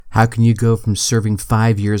How can you go from serving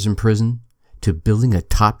 5 years in prison to building a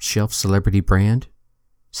top-shelf celebrity brand?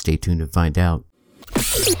 Stay tuned to find out.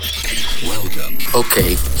 Welcome.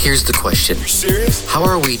 Okay, here's the question. You serious? How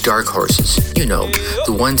are we dark horses? You know,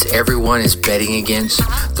 the ones everyone is betting against,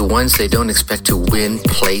 the ones they don't expect to win,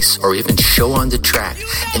 place, or even show on the track,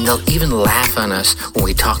 and they'll even laugh on us when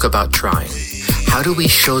we talk about trying. How do we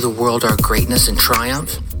show the world our greatness and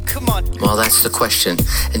triumph? Come on. Well, that's the question,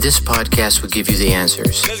 and this podcast will give you the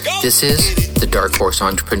answers. Let's go. This is The Dark Horse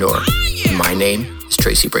Entrepreneur. And my name is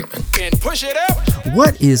Tracy Brinkman. And push it up.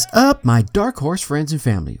 What is up, my Dark Horse friends and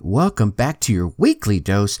family? Welcome back to your weekly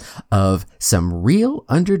dose of some real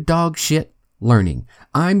underdog shit learning.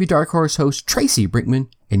 I'm your Dark Horse host, Tracy Brinkman,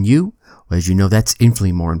 and you, well, as you know, that's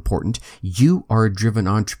infinitely more important. You are a driven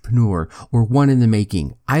entrepreneur or one in the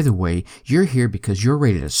making. Either way, you're here because you're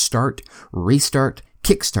ready to start, restart,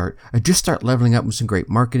 kickstart, or just start leveling up with some great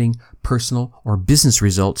marketing, personal, or business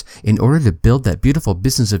results in order to build that beautiful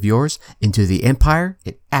business of yours into the empire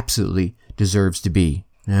it absolutely deserves to be.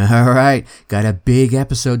 All right, got a big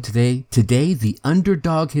episode today. Today, the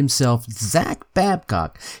underdog himself, Zach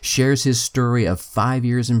Babcock, shares his story of 5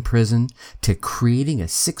 years in prison to creating a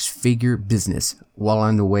six-figure business while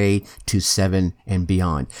on the way to 7 and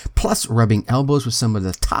beyond. Plus, rubbing elbows with some of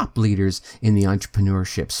the top leaders in the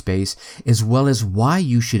entrepreneurship space, as well as why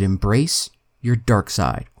you should embrace your dark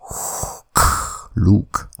side.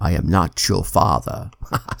 Luke, I am not your father.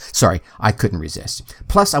 Sorry, I couldn't resist.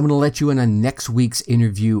 Plus, I'm going to let you in on next week's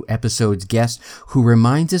interview episode's guest, who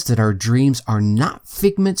reminds us that our dreams are not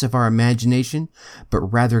figments of our imagination, but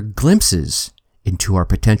rather glimpses into our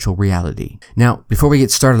potential reality. Now, before we get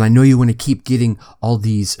started, I know you want to keep getting all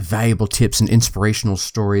these valuable tips and inspirational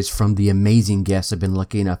stories from the amazing guests I've been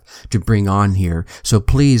lucky enough to bring on here. So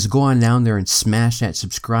please go on down there and smash that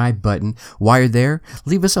subscribe button. While you're there,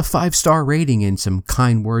 leave us a 5-star rating and some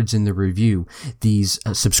kind words in the review. These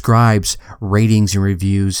subscribes, ratings, and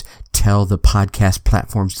reviews tell the podcast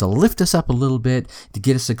platforms to lift us up a little bit, to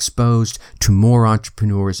get us exposed to more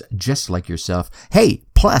entrepreneurs just like yourself. Hey,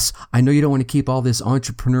 plus, I know you don't want to keep all this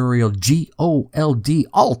entrepreneurial GOLD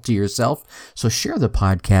all to yourself, so share the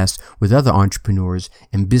podcast with other entrepreneurs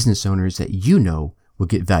and business owners that you know will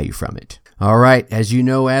get value from it. All right, as you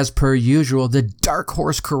know, as per usual, the Dark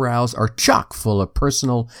Horse Corrals are chock full of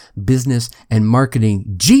personal, business, and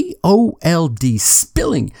marketing GOLD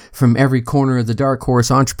spilling from every corner of the Dark Horse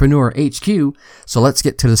Entrepreneur HQ. So let's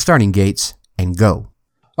get to the starting gates and go.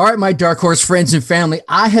 All right, my Dark Horse friends and family,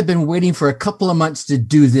 I have been waiting for a couple of months to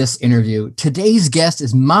do this interview. Today's guest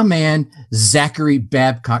is my man, Zachary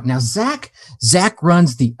Babcock. Now, Zach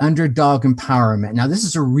runs the Underdog Empowerment. Now, this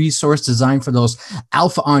is a resource designed for those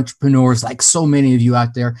alpha entrepreneurs like so many of you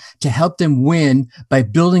out there to help them win by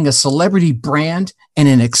building a celebrity brand and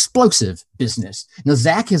an explosive business. Now,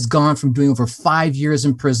 Zach has gone from doing over 5 years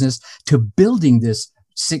in prison to building this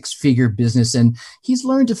six-figure business, and he's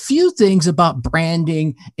learned a few things about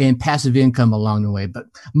branding and passive income along the way. But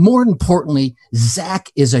more importantly,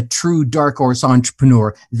 Zach is a true dark horse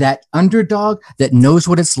entrepreneur, that underdog that knows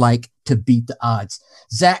what it's like to beat the odds.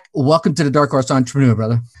 Zach, welcome to the Dark Horse Entrepreneur,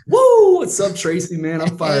 brother. Woo! What's up, Tracy, man?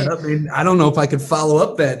 I'm fired up, man. I don't know if I could follow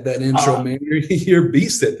up that intro, man. You're a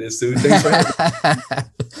beast at this, dude. Thanks for having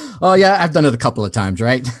me. Oh, yeah, I've done it a couple of times,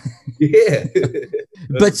 right? Yeah.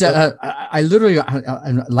 But I literally,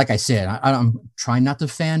 like I said, I'm trying not to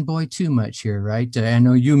fanboy too much here, right? I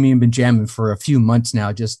know you and me have been jamming for a few months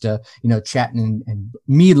now, just, chatting and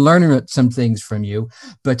me learning some things from you.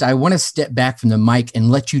 But I want to step back from the mic and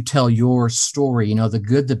let you tell your story, the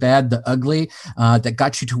good, the bad, the ugly, that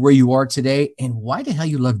got you to where you are today, and why the hell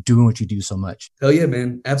you love doing what you do so much. Hell yeah,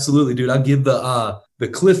 man. Absolutely, dude. I'll give the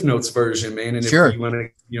Cliff Notes version, man. And sure. If you want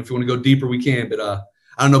to go deeper, we can. But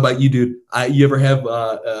I don't know about you, dude. You ever have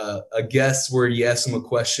a guest where you ask them a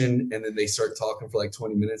question and then they start talking for like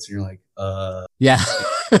 20 minutes and you're like, Yeah.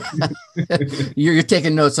 You're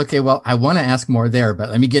taking notes. Okay, well, I want to ask more there, but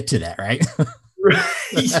let me get to that, right? Right.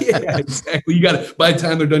 Yeah, exactly. By the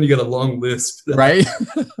time they're done, you got a long list. Right.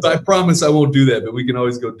 So I promise I won't do that, but we can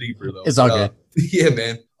always go deeper though. It's all good. Yeah,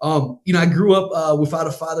 man. I grew up without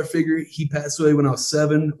a father figure. He passed away when I was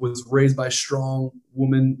 7, was raised by a strong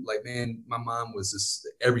woman. Like, man, my mom was just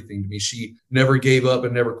everything to me. She never gave up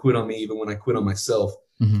and never quit on me, even when I quit on myself.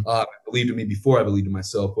 Mm-hmm. Believed in me before I believed in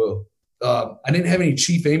myself. Well, I didn't have any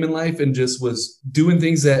chief aim in life and just was doing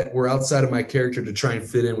things that were outside of my character to try and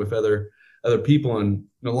fit in with other people. And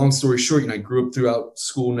long story short, I grew up throughout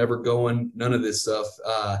school, never going, none of this stuff.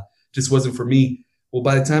 Just wasn't for me. Well,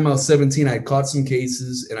 by the time I was 17, I had caught some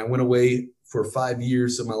cases and I went away for 5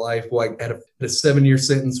 years of my life. Well, I had a 7-year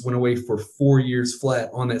sentence, went away for 4 years flat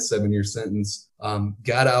on that 7-year sentence.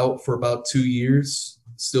 Got out for about 2 years,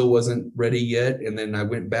 still wasn't ready yet. And then I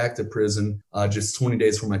went back to prison just 20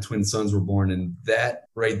 days before my twin sons were born. And that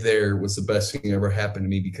right there was the best thing that ever happened to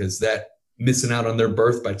me, because that missing out on their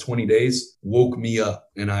birth by 20 days woke me up.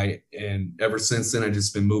 And ever since then, I've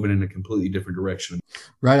just been moving in a completely different direction.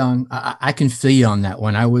 Right on. I can feel you on that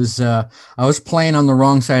one. I was playing on the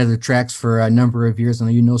wrong side of the tracks for a number of years.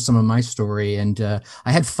 And you know some of my story. And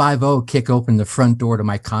I had 5-0 kick open the front door to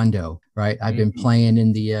my condo. Right. I've been playing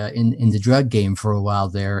in the in the drug game for a while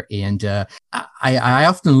there. And I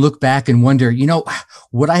often look back and wonder,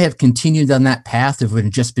 would I have continued on that path if it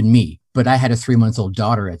had just been me? But I had a 3-month-old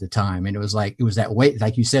daughter at the time. And it was that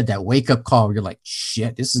like you said, that wake up call where you're like,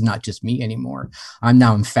 shit, this is not just me anymore. I'm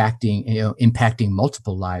now impacting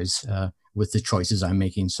multiple lives with the choices I'm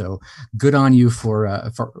making. So good on you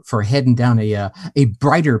for heading down a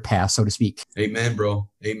brighter path, so to speak. Amen, bro.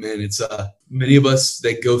 Amen. It's many of us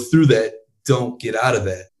that go through that don't get out of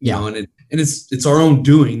that. You know, and it's our own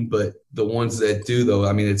doing, but the ones that do, though,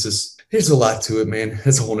 I mean, it's just, there's a lot to it, man.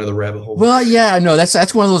 That's a whole nother rabbit hole. Well, yeah, no,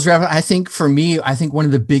 that's one of those rabbit. I think for me, one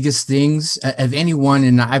of the biggest things of anyone,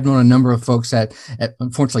 and I've known a number of folks that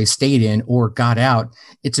unfortunately stayed in or got out.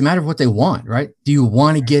 It's a matter of what they want, right? Do you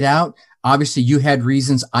want to get out? Obviously, you had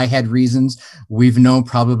reasons. I had reasons. We've known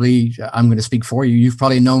probably, I'm going to speak for you. You've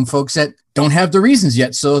probably known folks that don't have the reasons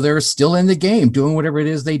yet. So they're still in the game doing whatever it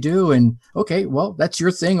is they do. And okay, well, that's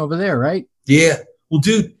your thing over there, right? Yeah. Well,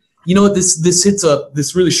 dude, you know what?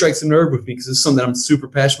 This really strikes a nerve with me, because it's something that I'm super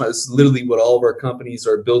passionate about. This is literally what all of our companies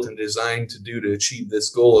are built and designed to do, to achieve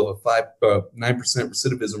this goal of a 9%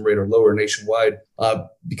 recidivism rate or lower nationwide,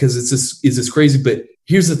 because it's just crazy. But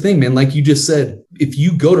here's the thing, man, like you just said, if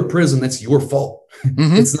you go to prison, that's your fault.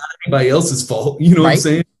 Mm-hmm. It's not anybody else's fault. You know what I'm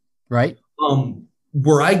saying? Right.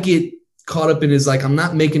 Where I get caught up in is like, I'm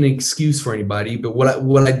not making an excuse for anybody, but what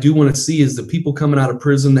I do want to see is the people coming out of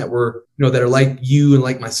prison that were, that are like you and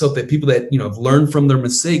like myself, that people that, have learned from their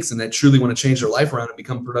mistakes and that truly want to change their life around and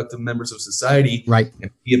become productive members of society, right,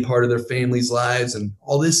 and be a part of their families' lives and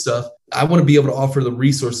all this stuff. I want to be able to offer the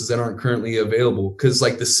resources that aren't currently available, because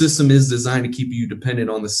like the system is designed to keep you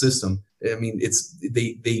dependent on the system. I mean,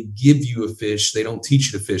 they give you a fish. They don't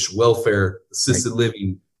teach you to fish. Welfare, assisted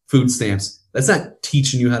living, food stamps. That's not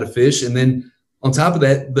teaching you how to fish. And then on top of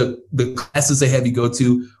that, the classes they have you go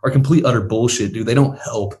to are complete utter bullshit, dude. They don't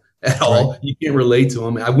help at all. Right. You can't relate to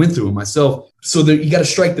them. I went through them myself. So you got to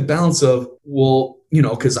strike the balance of, well,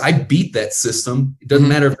 because I beat that system. It doesn't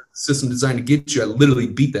matter if it's a system designed to get you. I literally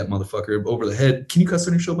beat that motherfucker over the head. Can you cuss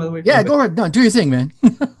on your show, by the way? Yeah, go ahead. No, do your thing, man.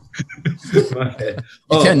 You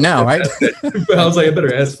can now, right? I was like, I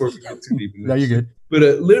better ask for it. We go too deep in this. No, you're good. But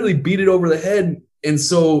literally beat it over the head. And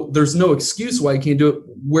so there's no excuse why you can't do it.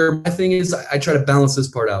 Where my thing is, I try to balance this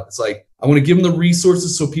part out. It's like, I want to give them the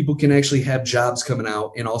resources so people can actually have jobs coming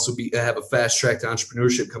out and also have a fast track to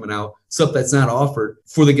entrepreneurship coming out, stuff that's not offered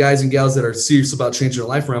for the guys and gals that are serious about changing their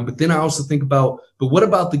life around. But then I also think about, but what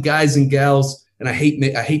about the guys and gals? And I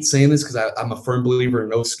hate saying this because I'm a firm believer in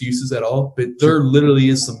no excuses at all, but there literally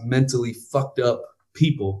is some mentally fucked up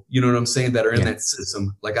people, you know what I'm saying, that are in that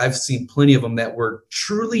system. Like I've seen plenty of them that were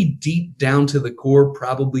truly deep down to the core,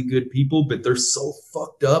 probably good people, but they're so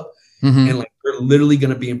fucked up. And like they're literally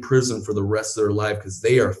going to be in prison for the rest of their life because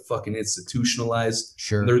they are fucking institutionalized.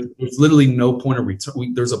 Sure. There's literally no point of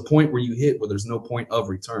return. There's a point where you hit where there's no point of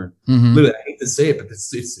return. Literally, I hate to say it, but it's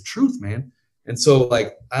the truth, man. And so,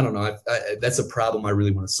 like, I don't know. That's a problem I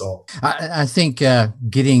really want to solve. I think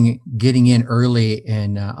getting in early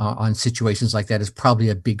and on situations like that is probably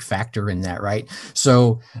a big factor in that, right?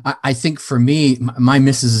 So I think for me, my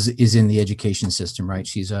missus is in the education system, right?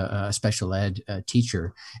 She's a special ed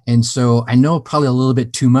teacher. And so I know probably a little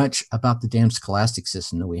bit too much about the damn scholastic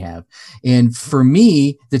system that we have. And for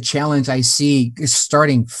me, the challenge I see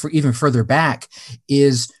starting even further back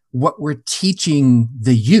is what we're teaching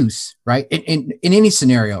the youth, right? In any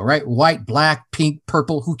scenario, right? White, black, pink,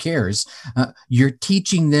 purple, who cares? You're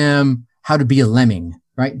teaching them how to be a lemming,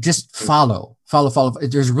 right? Just follow.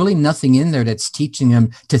 There's really nothing in there that's teaching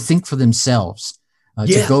them to think for themselves,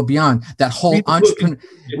 to go beyond that whole entrepreneur.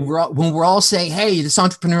 When we're all saying, hey, this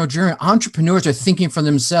entrepreneurial journey, entrepreneurs are thinking for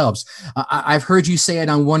themselves. I've heard you say it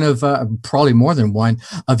on one of, probably more than one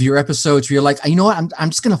of your episodes where you're like, you know what, I'm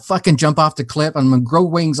just going to fucking jump off the cliff. I'm going to grow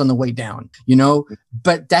wings on the way down,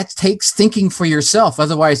 but that takes thinking for yourself.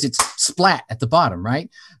 Otherwise it's splat at the bottom. Right.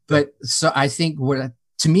 But so I think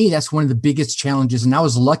to me, that's one of the biggest challenges. And I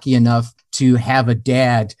was lucky enough to have a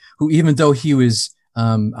dad who, even though he was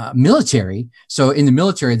military. So in the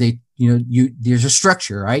military, they, there's a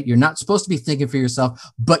structure, right? You're not supposed to be thinking for yourself,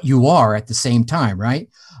 but you are at the same time, right?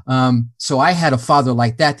 So I had a father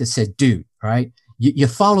like that said, dude, right? You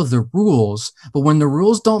follow the rules, but when the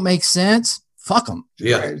rules don't make sense, fuck them.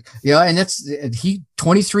 Yeah. Right? And that's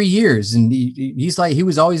 23 years. And he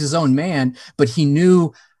was always his own man, but he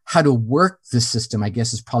knew how to work the system, I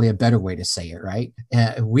guess is probably a better way to say it. Right.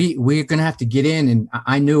 We're going to have to get in. And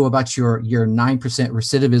I knew about your 9%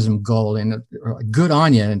 recidivism goal, and good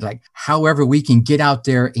on you. And like, however we can get out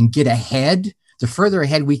there and get ahead, the further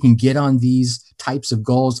ahead we can get on these types of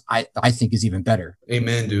goals, I think is even better.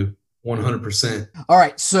 Amen, dude. 100%. All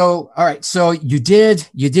right. So you did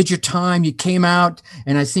your time, you came out,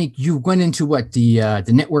 and I think you went into the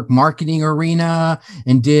network marketing arena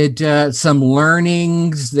and did some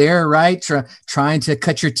learnings there, right? Trying to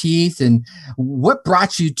cut your teeth. And what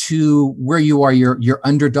brought you to where you are, your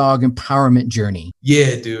underdog empowerment journey?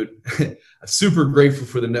 Yeah, dude. I'm super grateful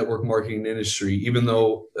for the network marketing industry, even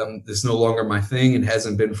though it's no longer my thing and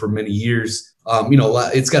hasn't been for many years.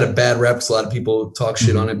 It's got a bad rep. A lot of people talk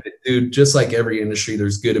shit on it, but dude, just like every industry,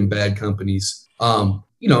 there's good and bad companies.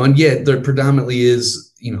 And yet there predominantly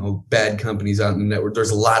is, bad companies out in the network. There's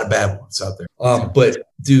a lot of bad ones out there. But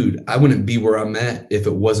dude, I wouldn't be where I'm at if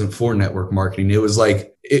it wasn't for network marketing. It was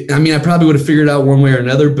like, I probably would have figured it out one way or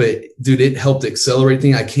another, but dude, it helped accelerate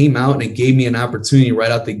things. I came out and it gave me an opportunity right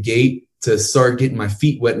out the gate to start getting my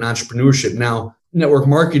feet wet in entrepreneurship. Now, network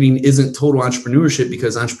marketing isn't total entrepreneurship,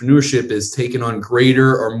 because entrepreneurship is taking on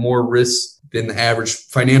greater or more risks than the average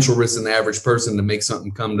financial risk than the average person to make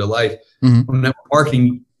something come to life. Mm-hmm. Network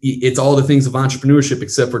marketing, it's all the things of entrepreneurship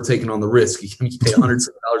except for taking on the risk. You pay hundreds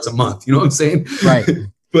of dollars a month. You know what I'm saying? Right.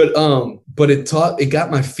 But it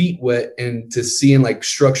got my feet wet, and to seeing like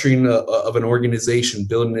structuring of an organization,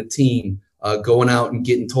 building a team, going out and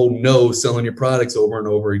getting told no, selling your products over and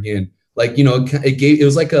over again. Like, it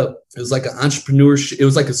was like an entrepreneurship. It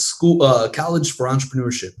was like a school, college for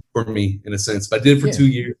entrepreneurship for me, in a sense. But I did it for 2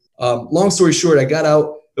 years. Long story short, I got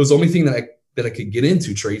out. It was the only thing that I could get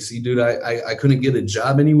into, Tracy, dude. I couldn't get a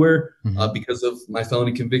job anywhere because of my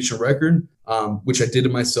felony conviction record, which I did to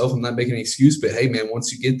myself. I'm not making an excuse, but hey, man,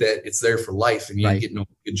 once you get that, it's there for life, and you ain't getting no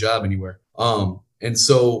good job anywhere. And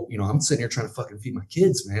so, I'm sitting here trying to fucking feed my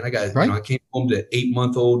kids, man. I came home to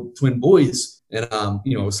 8-month-old twin boys, and,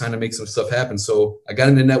 was trying to make some stuff happen. So I got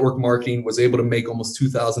into network marketing, was able to make almost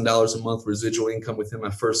 $2,000 a month residual income within my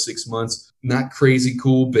first 6 months. Not crazy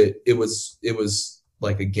cool, but it was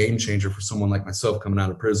like a game changer for someone like myself coming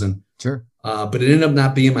out of prison. Sure. But it ended up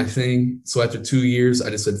not being my thing. So after 2 years,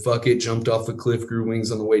 I just said, fuck it, jumped off the cliff, grew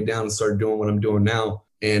wings on the way down, and started doing what I'm doing now.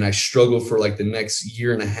 And I struggled for like the next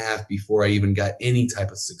year and a half before I even got any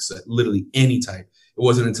type of success, literally any type. It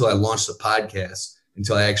wasn't until I launched the podcast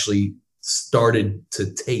until I actually started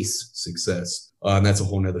to taste success. And that's a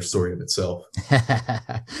whole nother story of itself.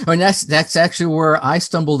 And that's actually where I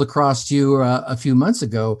stumbled across you a few months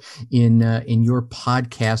ago in your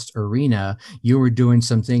podcast arena. You were doing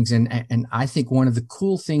some things, and I think one of the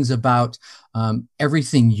cool things about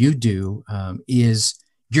everything you do is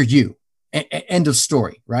you're you. End of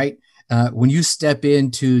story, right? When you step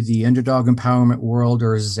into the underdog empowerment world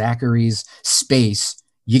or Zachary's space,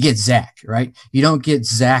 you get Zach, right? You don't get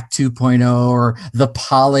Zach 2.0 or the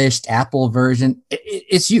polished Apple version.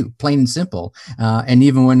 It's you, plain and simple. And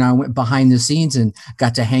even when I went behind the scenes and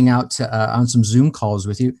got to hang out on some Zoom calls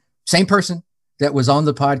with you, same person that was on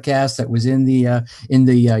the podcast, that was in the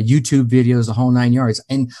YouTube videos, the whole 9 yards.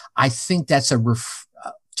 And I think that's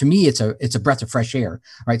to me, it's a breath of fresh air,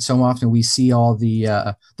 right? So often we see all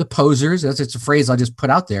the posers, it's a phrase I'll just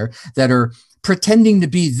put out there, that are pretending to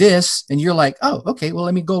be this, and you're like, oh, okay, well,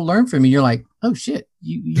 let me go learn from you. You're like, oh shit,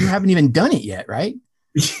 you haven't even done it yet, right?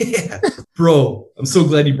 Yeah, bro, I'm so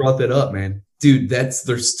glad you brought that up, man. Dude,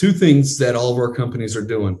 there's two things that all of our companies are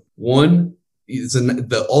doing. One is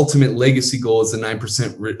the ultimate legacy goal is the 9%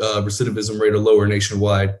 recidivism rate or lower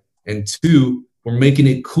nationwide. And two, we're making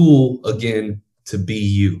it cool again to be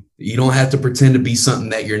you. You don't have to pretend to be something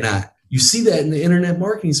that you're not. You see that in the internet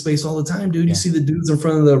marketing space all the time, dude. You see the dudes in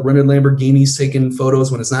front of the rented Lamborghinis taking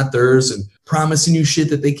photos when it's not theirs and promising you shit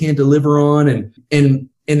that they can't deliver on. And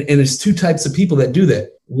there's two types of people that do that.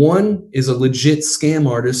 One is a legit scam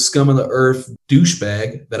artist, scum of the earth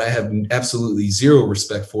douchebag that I have absolutely zero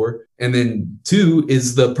respect for. And then two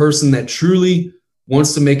is the person that truly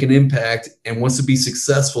wants to make an impact and wants to be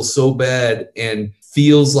successful so bad and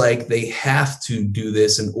feels like they have to do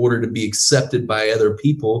this in order to be accepted by other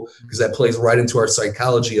people, because that plays right into our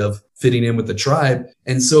psychology of fitting in with the tribe.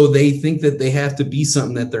 And so they think that they have to be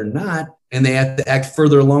something that they're not, and they have to act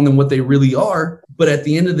further along than what they really are But at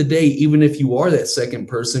the end of the day, even if you are that second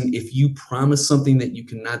person, if you promise something that you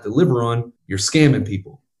cannot deliver on, you're scamming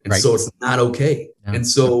people. And so it's not okay. Yeah. And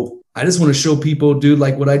so I just want to show people, dude,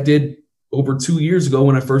 like what I did over 2 years ago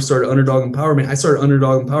when I first started Underdog Empowerment. I started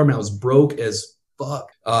Underdog Empowerment. I was broke as fuck.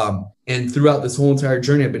 And throughout this whole entire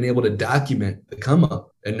journey, I've been able to document the come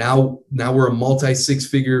up. And now we're a multi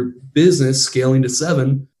 6-figure business scaling to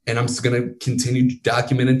 7. And I'm just going to continue to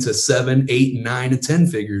document into 7, 8, 9, and 10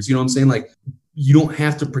 figures. You know what I'm saying? Like, you don't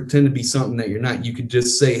have to pretend to be something that you're not. You could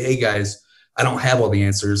just say, hey guys, I don't have all the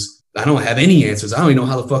answers. I don't have any answers. I don't even know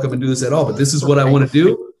how the fuck I'm gonna do this at all, but this is what I want to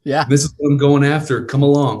do. Yeah. This is what I'm going after. Come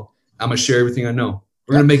along. I'm going to share everything I know.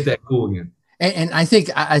 We're going to make that cool again. And I think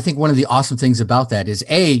one of the awesome things about that is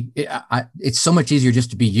it's so much easier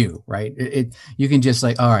just to be you, right? You can just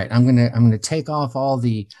like, all right, I'm gonna take off all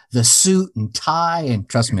the suit and tie, and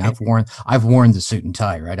trust me, I've worn the suit and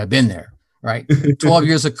tie, right? I've been there, right? 12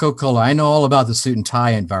 years of Coca-Cola, I know all about the suit and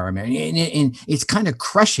tie environment, and it's kind of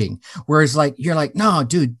crushing. Whereas like you're like, no,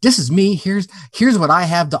 dude, this is me. Here's what I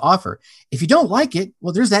have to offer. If you don't like it,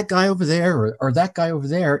 well, there's that guy over there or that guy over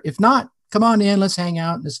there. If not, come on in, let's hang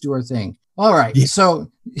out, let's do our thing. All right. Yeah. So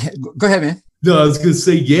go ahead, man. No, I was going to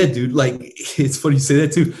say, yeah, dude, like, it's funny you say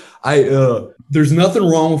that too. There's nothing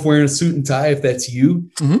wrong with wearing a suit and tie if that's you,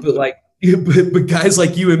 but like, but guys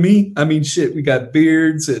like you and me, I mean, shit, we got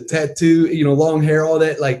beards, a tattoo, long hair, all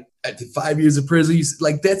that. Like, I did 5 years of prison.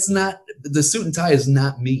 Like, that's not, the suit and tie is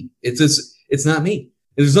not me. It's not me.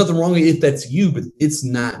 And there's nothing wrong if that's you, but it's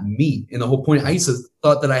not me. And the whole point, I used to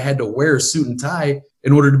thought that I had to wear a suit and tie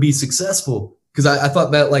in order to be successful. Because I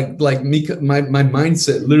thought that like me, my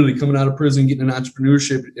mindset literally coming out of prison, getting in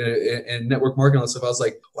entrepreneurship and network marketing and all that stuff, I was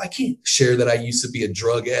like, well, I can't share that I used to be a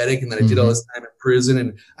drug addict and that I did all this time in prison.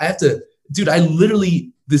 And I have to, dude,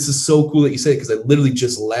 this is so cool that you say it, because I literally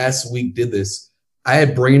just last week did this. I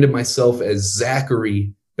had branded myself as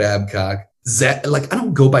Zachary Babcock. Like, I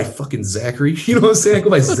don't go by fucking Zachary. You know what I'm saying? I go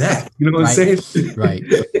by Zach. You know what I'm saying? Right.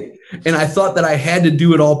 And I thought that I had to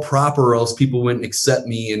do it all proper or else people wouldn't accept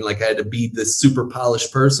me. And like, I had to be this super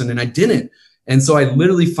polished person, and I didn't. And so I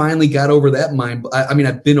literally finally got over that mind. I mean,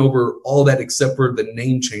 I've been over all that except for the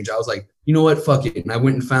name change. I was like, you know what? Fuck it. And I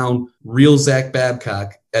went and found Real Zach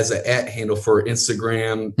Babcock as an @ handle for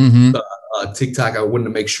Instagram, TikTok. I wanted to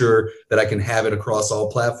make sure that I can have it across all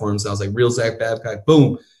platforms. And I was like, Real Zach Babcock,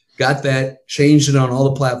 boom. Got that, changed it on all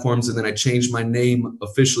the platforms, and then I changed my name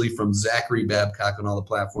officially from Zachary Babcock on all the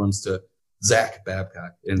platforms to Zach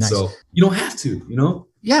Babcock. And nice. So you don't have to,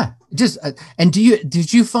 Yeah, just and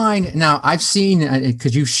did you find, now I've seen,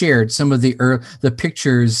 because you shared some of the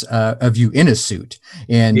pictures of you in a suit,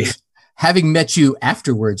 and having met you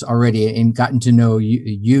afterwards already and gotten to know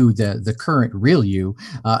you the current real you,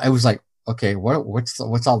 I was like, okay, what's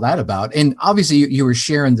all that about? And obviously you were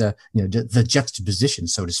sharing the juxtaposition,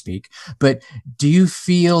 so to speak. But do you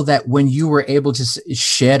feel that when you were able to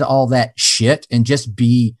shed all that shit and just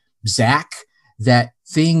be Zach, that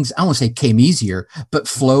things, I won't say came easier, but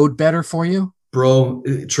flowed better for you? Bro,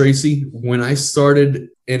 Tracy, when I started,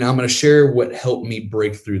 and I'm going to share what helped me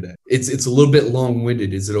break through that. It's a little bit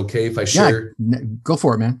long-winded. Is it okay if I share? Yeah, go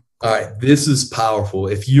for it, man. All right, this is powerful.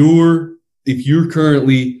 If you're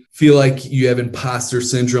currently feel like you have imposter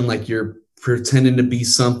syndrome, like you're pretending to be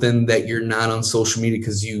something that you're not on social media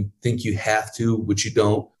because you think you have to, which you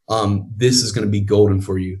don't, this is going to be golden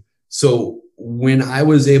for you. So when I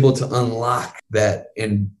was able to unlock that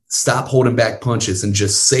and stop holding back punches and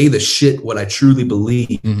just say the shit, what I truly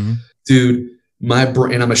believe, dude, my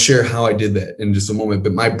brain, and I'm going to share how I did that in just a moment,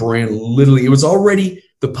 but my brain literally, it was already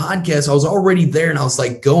the podcast. I was already there and I was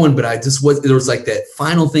like going, but there was like that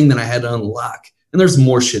final thing that I had to unlock. And there's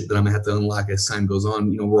more shit that I'm gonna have to unlock as time goes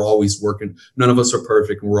on. We're always working. None of us are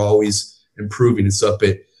perfect, and we're always improving and stuff.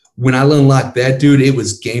 But when I unlocked that, dude, it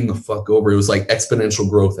was game the fuck over. It was like exponential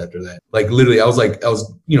growth after that. Like literally, I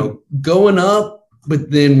was going up,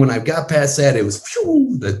 but then when I got past that, it was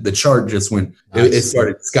the chart just went. Nice. It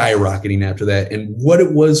started skyrocketing after that. And what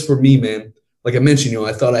it was for me, man. Like I mentioned,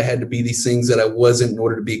 I thought I had to be these things that I wasn't in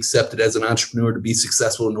order to be accepted as an entrepreneur, to be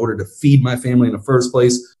successful, in order to feed my family in the first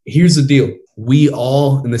place. Here's the deal. We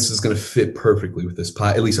all, and this is going to fit perfectly with this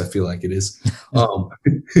pod, at least I feel like it is.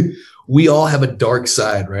 We all have a dark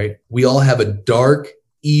side, right? We all have a dark,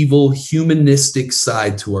 evil, humanistic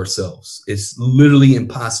side to ourselves. It's literally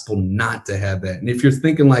impossible not to have that. And if you're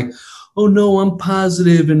thinking like, oh no, I'm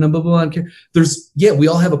positive and blah, blah, blah. We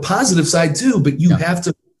all have a positive side too, but you have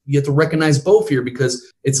to recognize both here,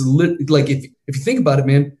 because it's like, if you think about it,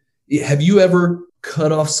 man, have you ever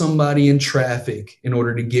cut off somebody in traffic in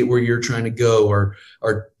order to get where you're trying to go, or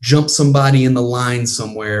jump somebody in the line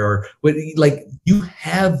somewhere, or what, like, you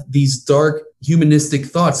have these dark humanistic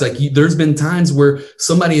thoughts. Like, there's been times where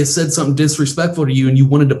somebody has said something disrespectful to you and you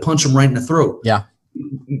wanted to punch them right in the throat. Yeah.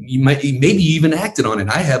 Maybe you even acted on it.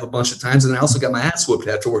 I have a bunch of times, and I also got my ass whooped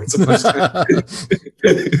afterwards a bunch of times.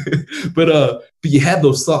 But you have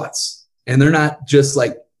those thoughts, and they're not just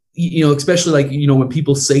like, especially like, when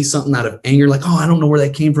people say something out of anger, like, oh, I don't know where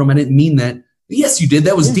that came from, I didn't mean that. Yes, you did.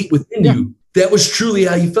 That was deep within you. That was truly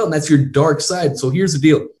how you felt, and that's your dark side. So here's the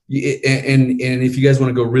deal. And if you guys want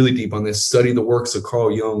to go really deep on this, study the works of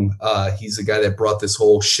Carl Jung. He's the guy that brought this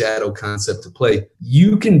whole shadow concept to play.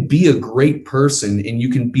 You can be a great person, and you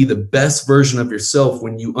can be the best version of yourself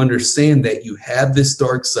when you understand that you have this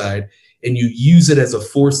dark side and you use it as a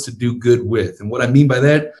force to do good with. And what I mean by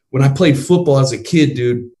that, when I played football as a kid,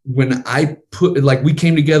 dude, when I we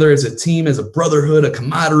came together as a team, as a brotherhood, a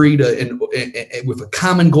camaraderie, and with a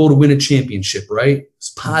common goal to win a championship, right?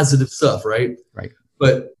 It's positive stuff, right? Right.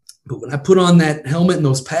 But when I put on that helmet and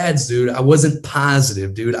those pads, dude, I wasn't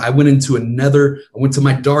positive, dude. I went to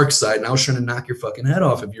my dark side, and I was trying to knock your fucking head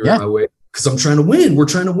off if you're in my way. Because I'm trying to win. We're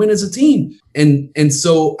trying to win as a team. And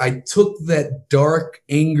so I took that dark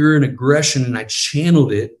anger and aggression, and I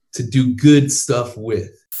channeled it to do good stuff with.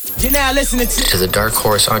 You're now listening to the Dark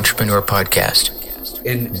Horse Entrepreneur Podcast.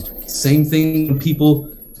 And same thing when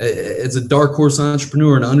people, as a dark horse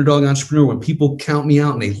entrepreneur, an underdog entrepreneur, when people count me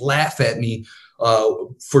out and they laugh at me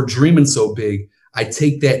for dreaming so big, I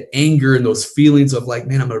take that anger and those feelings of like,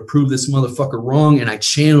 man, I'm going to prove this motherfucker wrong, and I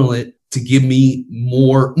channel it to give me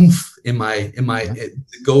more oomph in my to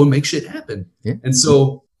go and make shit happen. Yeah. And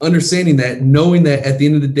so understanding that, knowing that at the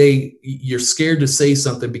end of the day, you're scared to say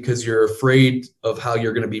something because you're afraid of how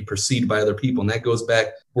you're going to be perceived by other people. And that goes back,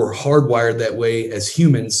 we're hardwired that way as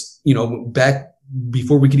humans, back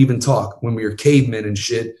before we could even talk, when we were cavemen and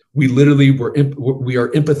shit. We literally we are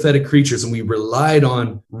empathetic creatures, and we relied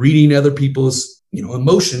on reading other people's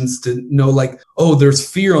emotions to know, like, oh, there's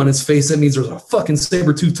fear on his face. That means there's a fucking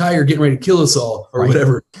saber-toothed tiger getting ready to kill us all, or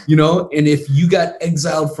whatever, And if you got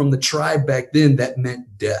exiled from the tribe back then, that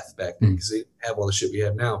meant death back then, because they didn't have all the shit we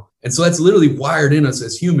have now. And so that's literally wired in us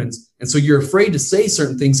as humans. And so you're afraid to say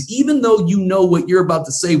certain things, even though you know what you're about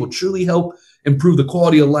to say will truly help improve the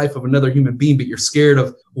quality of life of another human being, but you're scared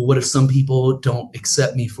of, well, what if some people don't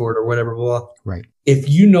accept me for it, or whatever, blah. Right. If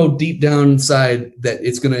you know deep down inside that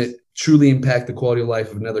it's going to truly impact the quality of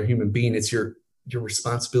life of another human being, it's your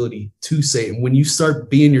responsibility to say it. And when you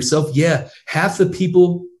start being yourself, half the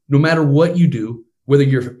people, no matter what you do, whether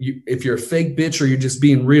if you're a fake bitch or you're just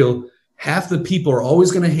being real, half the people are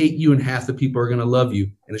always going to hate you, and half the people are going to love you.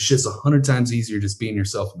 And it's just 100 times easier just being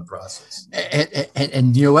yourself in the process.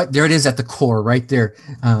 And you know what? There it is at the core right there.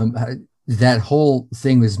 That whole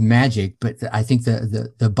thing was magic, but I think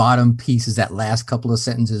the bottom piece is that last couple of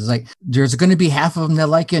sentences. Like, there's going to be half of them that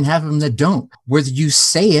like you and half of them that don't. Whether you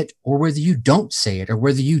say it or whether you don't say it, or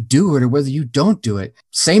whether you do it or whether you don't do it,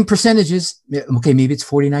 same percentages. Okay, maybe it's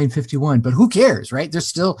 49-51, but who cares, right? There's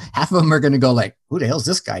still half of them are going to go like, who the hell's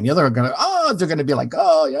this guy? And the other are going to, they're going to be like,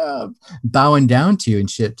 oh yeah, bowing down to you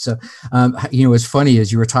and shit. So, what's funny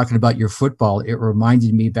is you were talking about your football. It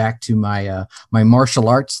reminded me back to my martial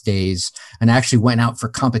arts days, and I actually went out for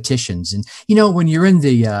competitions. And, when you're in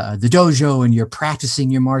the dojo and you're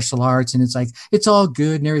practicing your martial arts, and it's like, it's all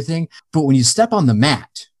good and everything. But when you step on the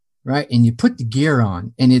mat, right, and you put the gear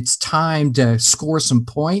on and it's time to score some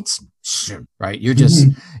points, right? You're just,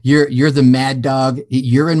 you're the mad dog.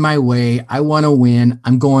 You're in my way. I want to win.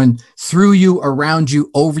 I'm going through you, around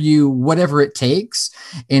you, over you, whatever it takes.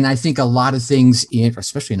 And I think a lot of things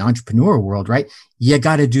especially in entrepreneur world, right? You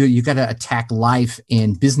got to attack life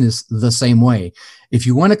and business the same way. If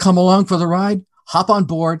you want to come along for the ride, hop on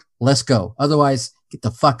board. Let's go. Otherwise, get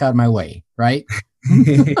the fuck out of my way. Right?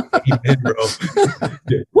 Bro.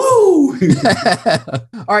 Woo!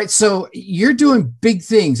 All right, so you're doing big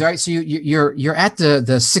things. All right, so you're at the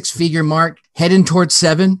 6-figure mark, heading towards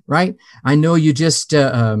 7, right? I know you just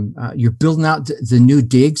you're building out the new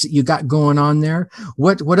digs that you got going on there.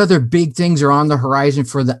 What other big things are on the horizon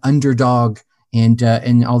for the underdog and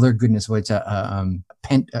all their goodness? What's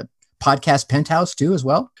podcast Penthouse too as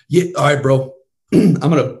well? Yeah. All right, bro.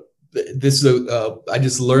 I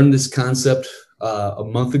just learned this concept a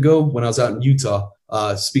month ago when I was out in Utah,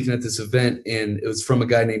 speaking at this event, and it was from a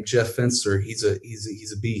guy named Jeff Fenster. He's a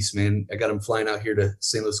beast, man. I got him flying out here to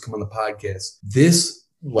St. Louis to come on the podcast. This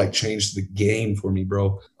changed the game for me,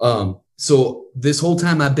 bro. So this whole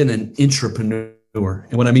time I've been an intrapreneur.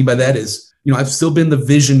 And what I mean by that is I've still been the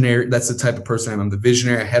visionary. That's the type of person I am. I'm the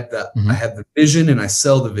visionary. I have the vision and I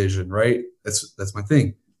sell the vision, right? That's my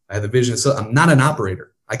thing. I have the vision. So I'm not an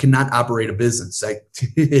operator. I cannot operate a business.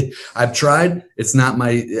 I've tried. It's not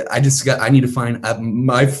I need to find,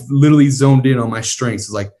 I've literally zoned in on my strengths.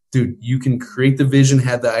 It's like, dude, you can create the vision,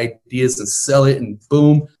 have the ideas and sell it and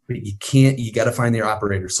boom, but you got to find the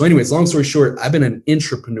operator. So anyways, long story short, I've been an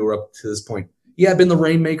entrepreneur up to this point. Yeah, I've been the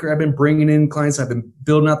rainmaker. I've been bringing in clients. I've been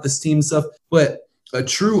building out this team and stuff, but a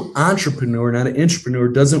true entrepreneur, not an entrepreneur,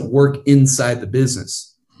 doesn't work inside the business.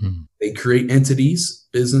 They create entities,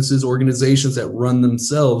 businesses, organizations that run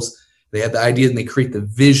themselves. They have the idea and they create the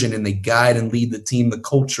vision and they guide and lead the team, the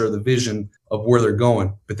culture, the vision of where they're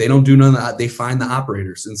going. But they don't do none of that. They find the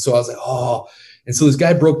operators. And so I was like, oh. And so this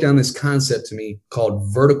guy broke down this concept to me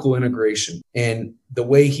called vertical integration. And the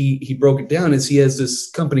way he broke it down is he has this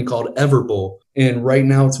company called Everbowl. And right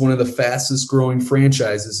now it's one of the fastest growing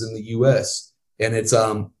franchises in the US. And it's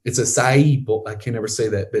acai bowl. I can never say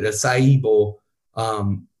that, but acai bowl.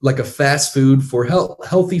 Like a fast food for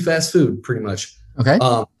healthy fast food, pretty much. Okay.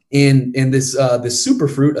 And this super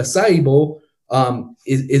fruit acai bowl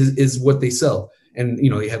is what they sell, and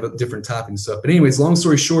they have a different topping stuff. But anyways, long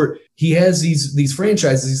story short, he has these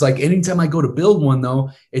franchises. He's like, anytime I go to build one though,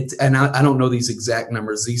 I don't know these exact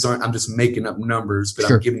numbers. I'm just making up numbers, but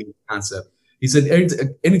sure. I'm giving you the concept. He said,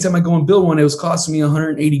 anytime I go and build one, it was costing me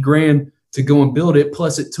 $180,000 to go and build it.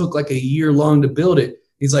 Plus it took like a year long to build it.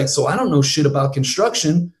 He's like, so I don't know shit about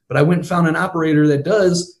construction, but I went and found an operator that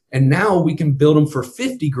does. And now we can build them for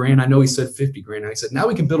 $50,000. I know he said $50,000. I said, now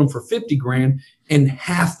we can build them for $50,000 in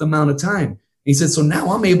half the amount of time. And he said, so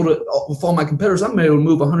now I'm able to, with all my competitors, I'm able to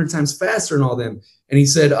move 100 times faster than all them. And he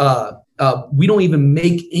said, we don't even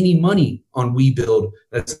make any money on WeBuild.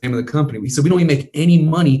 That's the name of the company. He said, we don't even make any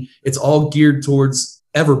money. It's all geared towards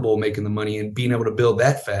Everbowl making the money and being able to build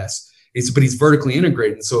that fast. But he's vertically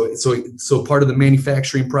integrated. So part of the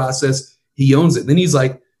manufacturing process, he owns it. Then he's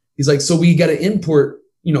like, so we got to import,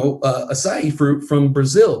 acai fruit from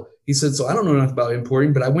Brazil. He said, so I don't know enough about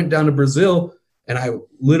importing, but I went down to Brazil and I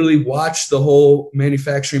literally watched the whole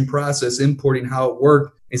manufacturing process, importing how it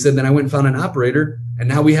worked. He said, then I went and found an operator and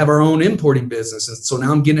now we have our own importing business. And so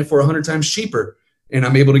now I'm getting it for 100 times cheaper and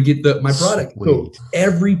I'm able to get my product. So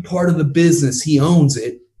every part of the business, he owns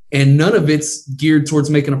it. And none of it's geared towards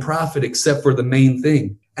making a profit except for the main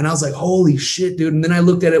thing. And I was like, holy shit, dude. And then I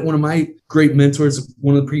looked at it. One of my great mentors,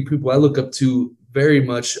 one of the people I look up to very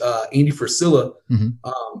much, Andy Frisilla.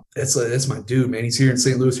 Mm-hmm. That's my dude, man. He's here in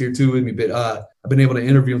St. Louis here too with me. But I've been able to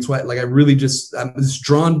interview him twice. Like I'm just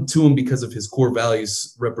drawn to him because of his core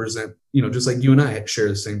values represent, just like you and I share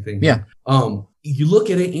the same thing. Yeah. You look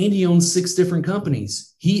at it, Andy owns 6 different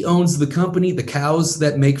companies. He owns the company, the cows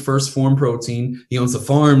that make First Form protein. He owns the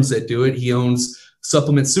farms that do it. He owns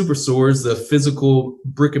supplement superstores, the physical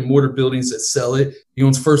brick and mortar buildings that sell it. He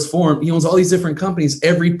owns First Form. He owns all these different companies,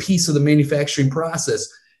 every piece of the manufacturing process.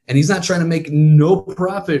 And he's not trying to make no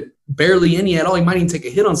profit, barely any at all. He might even take a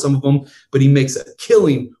hit on some of them, but he makes a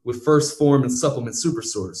killing with First Form and supplement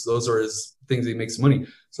superstores. Those are his things he makes money.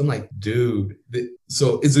 So I'm like, dude,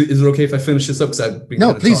 so is it okay if I finish this up?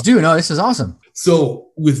 No, please do. No, this is awesome.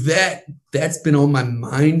 So with that's been on my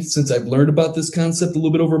mind since I've learned about this concept a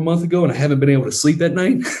little bit over a month ago, and I haven't been able to sleep at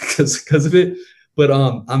night because of it. But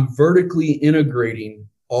I'm vertically integrating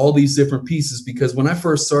all these different pieces because when I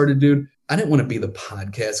first started, dude, I didn't want to be the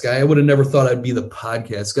podcast guy. I would have never thought I'd be the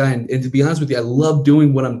podcast guy. And to be honest with you, I love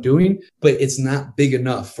doing what I'm doing, but it's not big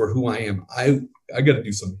enough for who I am. I got to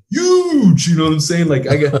do something huge. You know what I'm saying? Like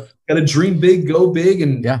I got to dream big, go big.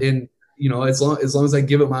 And as long as I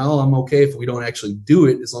give it my all, I'm okay if we don't actually do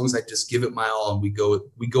it, as long as I just give it my all and we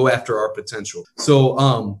go after our potential. So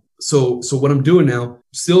what I'm doing now,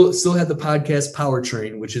 still have the podcast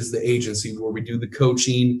Powertrain, which is the agency where we do the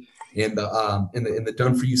coaching and the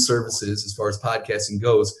done for you services as far as podcasting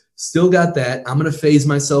goes. Still got that. I'm going to phase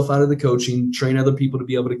myself out of the coaching, train other people to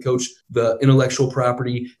be able to coach the intellectual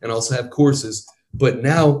property and also have courses. But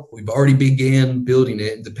now we've already began building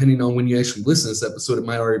it. Depending on when you actually listen to this episode, it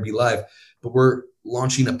might already be live. But we're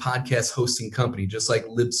launching a podcast hosting company, just like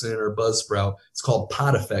Libsyn or Buzzsprout. It's called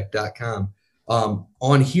podeffect.com.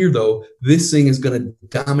 On here, though, this thing is going to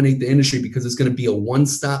dominate the industry because it's going to be a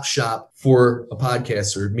one-stop shop for a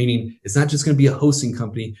podcaster, meaning it's not just going to be a hosting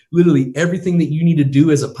company. Literally everything that you need to do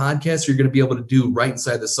as a podcaster, you're going to be able to do right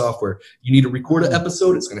inside the software. You need to record an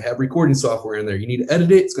episode, it's going to have recording software in there. You need to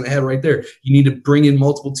edit it, it's going to have it right there. You need to bring in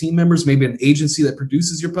multiple team members, maybe an agency that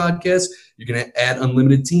produces your podcast. You're going to add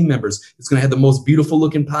unlimited team members. It's going to have the most beautiful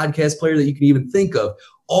looking podcast player that you can even think of.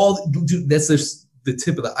 That's just the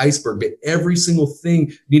tip of the iceberg. But every single thing,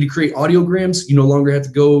 you need to create audiograms. You no longer have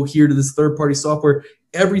to go here to this third-party software.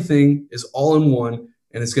 Everything is all in one,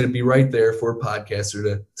 and it's going to be right there for a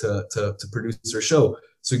podcaster to produce their show.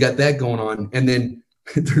 So we got that going on. And then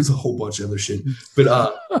there's a whole bunch of other shit. But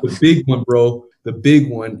the big one, bro, the big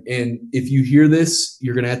one. And if you hear this,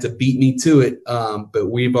 you're going to have to beat me to it.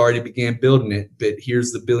 But we've already began building it. But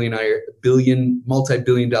here's the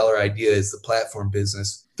multi-billion-dollar idea is the platform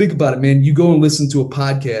business. Think about it, man. You go and listen to a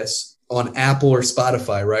podcast on Apple or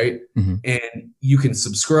Spotify, right? Mm-hmm. And you can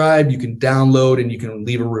subscribe, you can download, and you can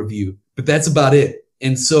leave a review. But that's about it.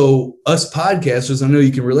 And so us podcasters, I know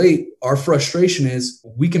you can relate, our frustration is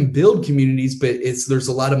we can build communities, but there's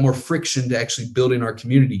a lot of more friction to actually building our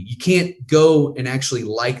community. You can't go and actually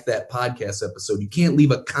like that podcast episode. You can't leave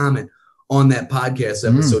a comment on that podcast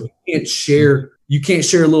episode. You can't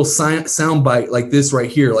share a little sound bite like this right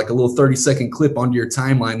here, like a little 30-second clip onto your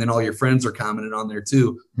timeline. Then all your friends are commenting on there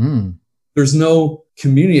too. There's no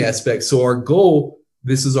community aspect. So our goal,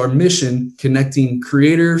 this is our mission, connecting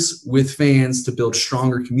creators with fans to build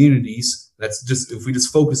stronger communities. That's just, if we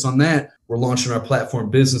just focus on that, we're launching our platform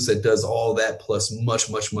business that does all that plus much,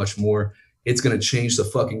 much, much more. It's going to change the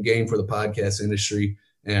fucking game for the podcast industry.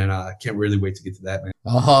 And I can't really wait to get to that, man.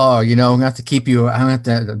 Oh, I'm going to have to keep you.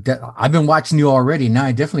 I've been watching you already. Now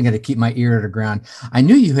I definitely got to keep my ear to the ground. I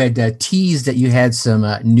knew you had teased that you had some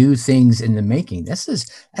new things in the making. That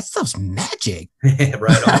stuff's magic.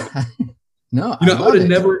 Right on. No, I'd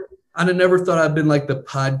have never thought I'd been like the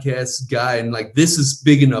podcast guy, and like this is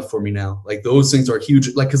big enough for me now. Like those things are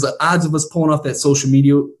huge. Like, because the odds of us pulling off that social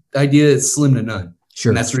media idea is slim to none. Sure,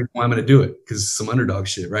 and that's the reason why I'm going to do it, because it's some underdog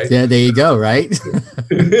shit, right? Yeah, there you go, right?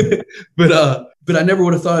 But I never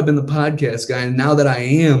would have thought I'd been the podcast guy, and now that I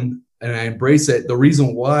am, and I embrace it, the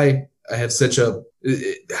reason why I have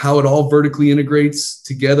how it all vertically integrates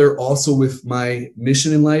together, also with my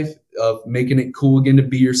mission in life of making it cool again to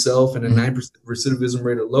be yourself and a 9% recidivism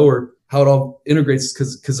rate or lower, how it all integrates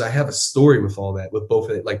because I have a story with all that, with both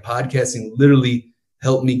of it. Like podcasting literally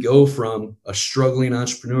helped me go from a struggling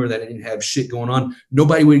entrepreneur that didn't have shit going on.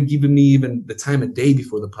 Nobody would have given me even the time of day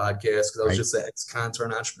before the podcast, because I was just an ex-con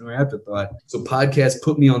entrepreneur afterthought. So podcast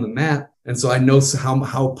put me on the map. And so I know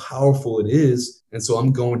how powerful it is. And so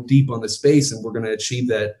I'm going deep on the space, and we're going to achieve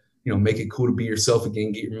that, make it cool to be yourself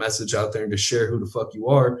again, get your message out there and to share who the fuck you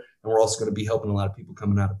are. And we're also going to be helping a lot of people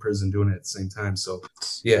coming out of prison doing it at the same time. So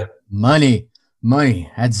yeah. Money.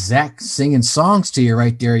 That's Zach singing songs to you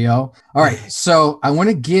right there, y'all. All right. So I want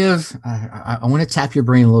to tap your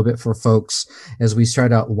brain a little bit for folks as we start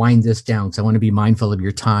to wind this down, because I want to be mindful of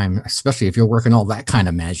your time, especially if you're working all that kind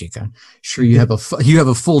of magic. I'm sure you have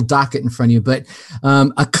a full docket in front of you, but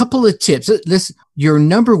a couple of tips. Your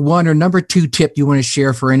number one or number two tip you want to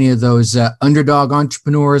share for any of those underdog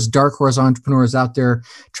entrepreneurs, dark horse entrepreneurs out there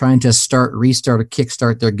trying to restart or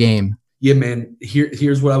kickstart their game? Yeah, man,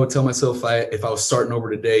 here's what I would tell myself if I was starting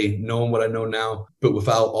over today, knowing what I know now, but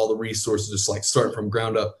without all the resources, just like starting from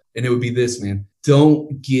ground up. And it would be this, man.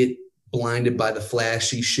 Don't get blinded by the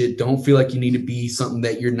flashy shit. Don't feel like you need to be something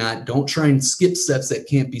that you're not. Don't try and skip steps that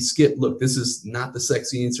can't be skipped. Look, this is not the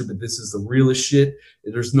sexy answer, but this is the realest shit.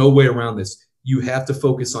 There's no way around this. You have to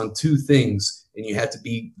focus on two things, and you have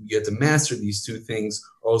to master these two things,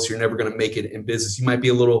 or else you're never going to make it in business. You might be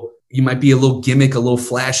a little gimmick, a little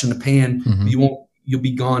flash in the pan. Mm-hmm. You'll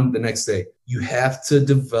be gone the next day. You have to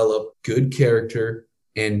develop good character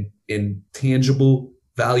and tangible,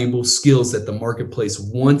 valuable skills that the marketplace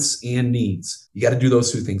wants and needs. You got to do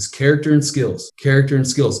those two things, character and skills.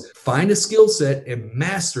 Find a skill set and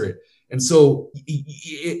master it. And so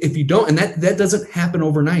if you don't, and that doesn't happen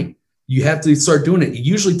overnight, you have to start doing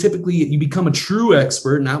it. Typically you become a true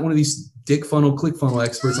expert, not one of these dick funnel, click funnel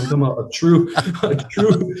experts. I'm talking about a true,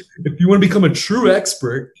 if you want to become a true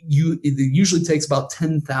expert, it usually takes about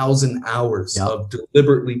 10,000 hours of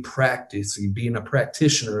deliberately practicing, being a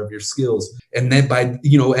practitioner of your skills. And then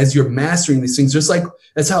as you're mastering these things, just like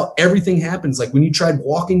that's how everything happens. Like when you tried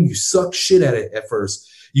walking, you sucked shit at it at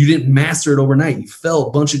first. You didn't master it overnight. You fell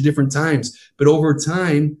a bunch of different times, but over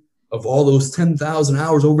time, of all those 10,000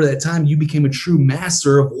 hours over that time, you became a true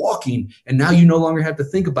master of walking. And now you no longer have to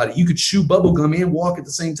think about it. You could chew bubblegum and walk at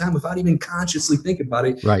the same time without even consciously thinking about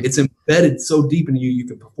it. Right. It's embedded so deep in you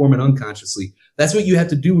can perform it unconsciously. That's what you have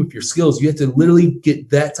to do with your skills. You have to literally get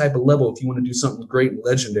that type of level if you want to do something great and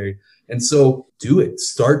legendary. And so do it.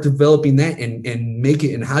 Start developing that and make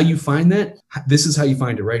it. And how you find that, this is how you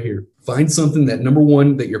find it right here. Find something that, number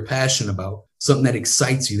one, that you're passionate about. Something that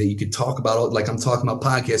excites you, that you could talk about, like I'm talking about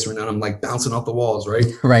podcasts right now. I'm like bouncing off the walls, right?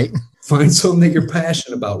 Right. Find something that you're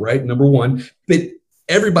passionate about, right? Number one. But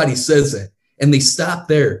everybody says that, and they stop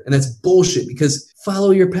there. And that's bullshit, because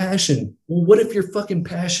follow your passion. Well, what if you're fucking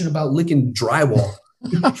passionate about licking drywall?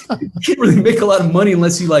 You can't really make a lot of money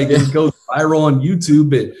unless you like it goes viral on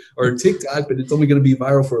YouTube or TikTok, but it's only going to be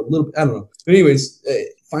viral for a little bit. I don't know. But anyways,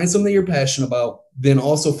 find something that you're passionate about. Then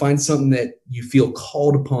also find something that you feel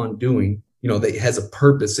called upon doing, that has a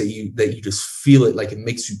purpose that you just feel it, like it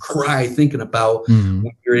makes you cry thinking about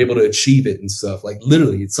when you're able to achieve it and stuff. Like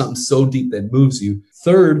literally, it's something so deep that moves you.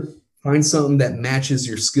 Third, find something that matches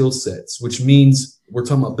your skill sets, which means we're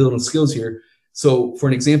talking about building skills here. So for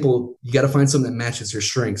an example, you got to find something that matches your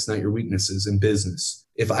strengths, not your weaknesses in business.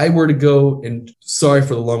 If I were to go, and sorry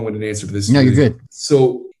for the long-winded answer to this. No, you're good.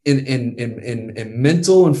 So in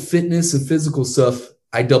mental and fitness and physical stuff,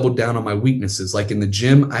 I doubled down on my weaknesses. Like in the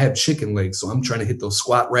gym, I have chicken legs. So I'm trying to hit those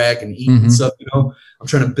squat rack and eat and stuff, I'm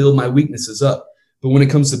trying to build my weaknesses up. But when it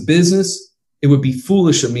comes to business, it would be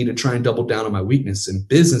foolish of me to try and double down on my weakness. In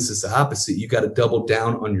business, it's the opposite. You got to double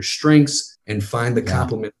down on your strengths and find the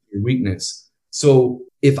complement of your weakness. So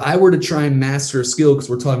if I were to try and master a skill, because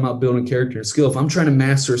we're talking about building character and skill, if I'm trying to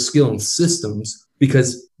master a skill in systems,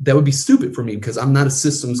 because that would be stupid for me because I'm not a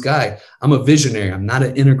systems guy. I'm a visionary. I'm not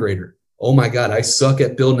an integrator. Oh my God, I suck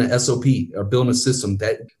at building an SOP or building a system.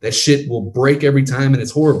 That shit will break every time and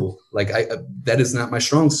it's horrible. Like that is not my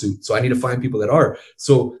strong suit. So I need to find people that are.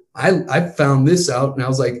 So I found this out and I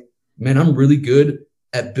was like, man, I'm really good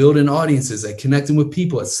at building audiences, at connecting with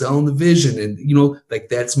people, at selling the vision. And, like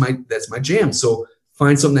that's my jam. So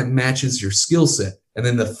find something that matches your skill set. And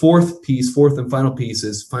then the fourth and final piece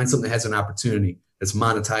is find something that has an opportunity that's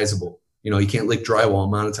monetizable. You can't lick drywall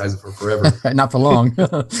and monetize it for forever. Not for long.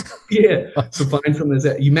 Yeah. So find something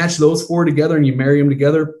that you match those four together and you marry them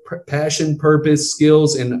together, passion, purpose,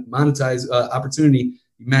 skills, and monetize opportunity.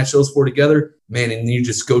 You match those four together, man, and you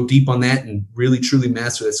just go deep on that and really, truly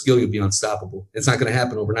master that skill. You'll be unstoppable. It's not going to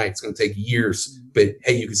happen overnight. It's going to take years, but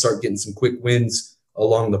hey, you can start getting some quick wins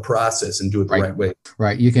along the process and do it the right way.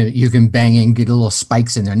 Right. You can bang in, get a little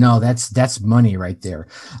spikes in there. No, that's money right there.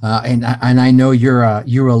 And I know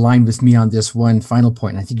you're aligned with me on this one final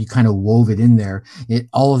point. And I think you kind of wove it in there.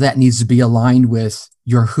 All of that needs to be aligned with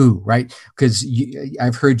your who, right? Because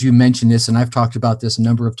I've heard you mention this, and I've talked about this a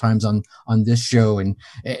number of times on this show, and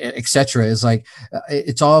et cetera. It's like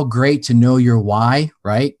it's all great to know your why,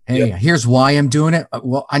 right? Hey, here's why I'm doing it.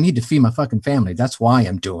 Well, I need to feed my fucking family. That's why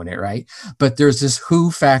I'm doing it, right? But there's this who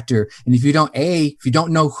factor, and if you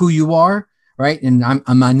don't know who you are, right? And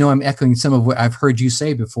I know I'm echoing some of what I've heard you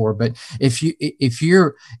say before, but if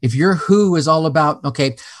your who is all about,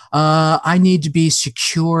 okay, I need to be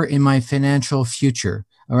secure in my financial future.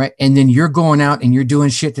 All right. And then you're going out and you're doing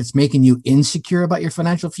shit that's making you insecure about your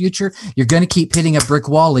financial future. You're going to keep hitting a brick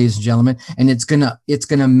wall, ladies and gentlemen. And it's going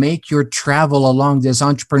to make your travel along this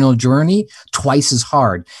entrepreneurial journey twice as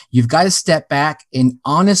hard. You've got to step back and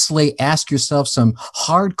honestly ask yourself some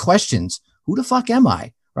hard questions. Who the fuck am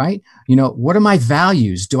I? Right? What are my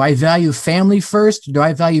values? Do I value family first? Do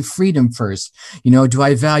I value freedom first? Do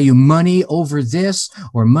I value money over this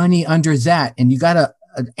or money under that? And you got to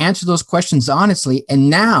answer those questions honestly, and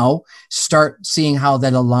now start seeing how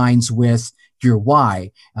that aligns with your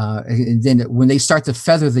why. And then when they start to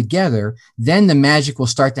feather together, then the magic will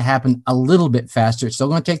start to happen a little bit faster. It's still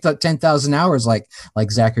going to take that 10,000 hours like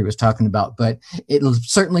Zachary was talking about, but it'll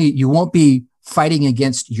certainly, you won't be fighting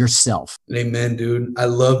against yourself. Amen, dude. I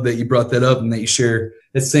love that you brought that up and that you share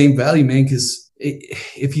that same value, man, because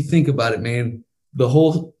if you think about it, man, the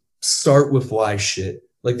whole start with why shit,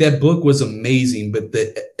 like that book was amazing, but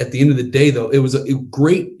at the end of the day, though, it was a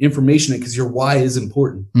great information because your why is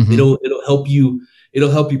important. Mm-hmm.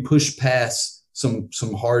 It'll help you push past some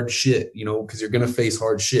hard shit, because you're going to face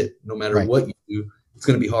hard shit no matter what you do. It's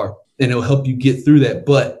going to be hard, and it'll help you get through that.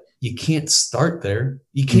 But you can't start there.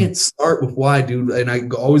 You can't start with why, dude. And I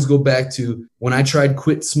always go back to when I tried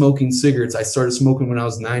quit smoking cigarettes. I started smoking when I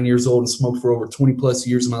was 9 years old and smoked for over 20 plus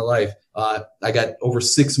years of my life. I got over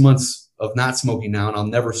 6 months of not smoking now, and I'll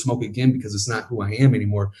never smoke again because it's not who I am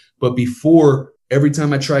anymore. But before, every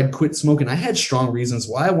time I tried quit smoking, I had strong reasons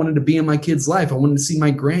why. I wanted to be in my kid's life. I wanted to see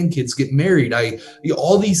my grandkids get married.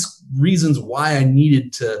 All these reasons why I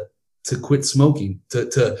needed to quit smoking,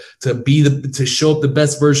 to show up the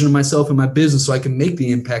best version of myself in my business so I can make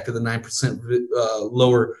the impact of the 9%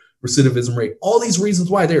 lower recidivism rate. All these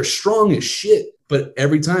reasons why, they're strong as shit. But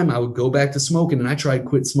every time I would go back to smoking, and I tried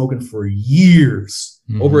quit smoking for years,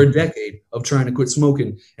 over a decade of trying to quit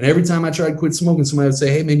smoking. And every time I tried to quit smoking, somebody would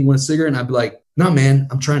say, hey man, you want a cigarette? And I'd be like, no, man,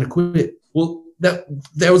 I'm trying to quit. Well, that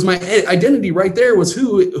was my identity right there, was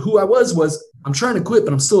who I was I'm trying to quit,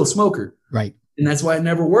 but I'm still a smoker. Right. And that's why it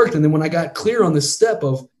never worked. And then when I got clear on this step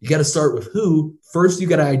of, you got to start with who, first you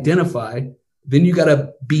got to identify then you got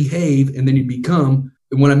to behave, and then you become.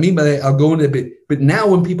 And what I mean by that, I'll go into a bit. But now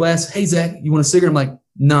when people ask, hey, Zach, you want a cigarette? I'm like,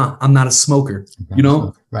 nah, I'm not a smoker.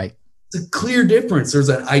 Right. It's a clear difference. There's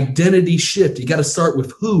an identity shift. You got to start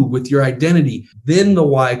with who, with your identity. Then the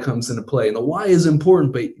why comes into play. And the why is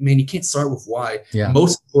important, but man, you can't start with why. Yeah.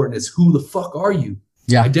 Most important is who the fuck are you?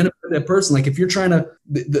 Yeah. Identify that person. Like if you're trying to,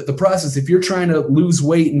 the process, if you're trying to lose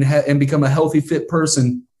weight and become a healthy, fit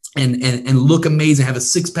person and look amazing, have a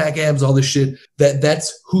 6-pack abs, all this shit,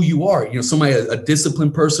 that's who you are. Somebody, a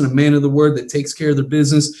disciplined person, a man of the word that takes care of their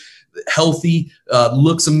business, healthy,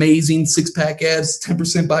 looks amazing, 6-pack abs,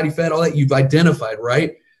 10% body fat, all that you've identified,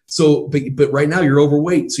 right? So, but right now you're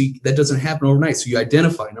overweight. So that doesn't happen overnight. So you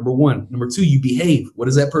identify, number one. Number two, you behave. What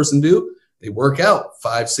does that person do? They work out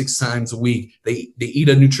 5-6 times a week. They eat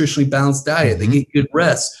a nutritionally balanced diet. They get good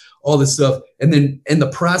rest, all this stuff. And then in the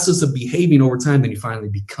process of behaving over time, then you finally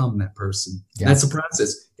become that person. Yeah. That's a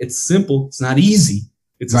process. It's simple. It's not easy.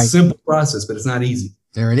 It's a simple process, but it's not easy.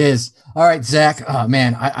 There it is. All right, Zach. Oh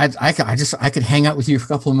man, I could hang out with you for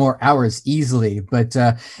a couple more hours easily. But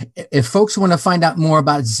if folks want to find out more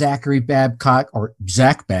about Zachary Babcock or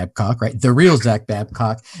Zach Babcock, right, the real Zach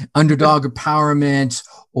Babcock, Underdog Empowerment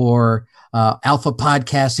or Alpha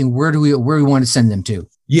Podcasting, where do we want to send them to?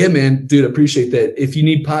 Yeah, man, dude, appreciate that. If you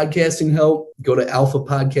need podcasting help, go to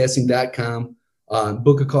alphapodcasting.com.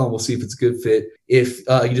 Book a call and we'll see if it's a good fit. If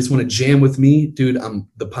you just want to jam with me, dude,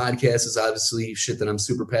 the podcast is obviously shit that I'm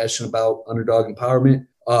super passionate about, Underdog Empowerment.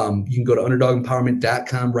 You can go to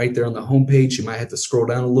underdogempowerment.com right there on the homepage. You might have to scroll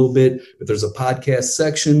down a little bit, but there's a podcast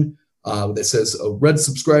section that says a red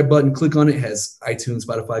subscribe button. Click on it. It has iTunes,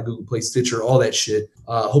 Spotify, Google Play, Stitcher, all that shit.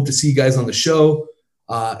 Hope to see you guys on the show.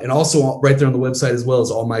 And also right there on the website as well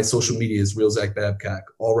as all my social media is Real Zach Babcock,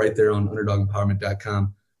 all right there on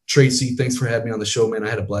underdogempowerment.com. Tracy, thanks for having me on the show, man. I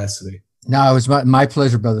had a blast today. No, it was my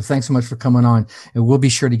pleasure, brother. Thanks so much for coming on. And we'll be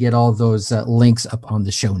sure to get all those links up on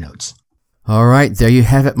the show notes. All right. There you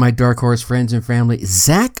have it, my Dark Horse friends and family.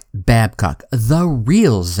 Zach Babcock, the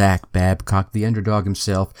real Zach Babcock, the underdog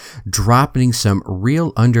himself, dropping some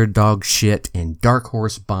real underdog shit and Dark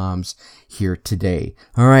Horse bombs here today.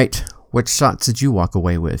 All right. What shots did you walk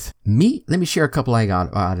away with? Let me share a couple I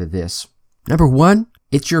got out of this. Number one,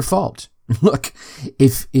 it's your fault. Look,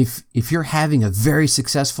 if you're having a very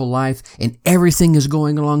successful life and everything is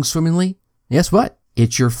going along swimmingly, guess what?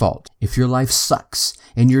 It's your fault. If your life sucks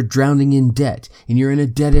and you're drowning in debt and you're in a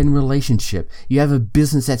dead-end relationship, you have a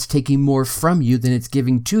business that's taking more from you than it's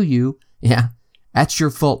giving to you, yeah, that's your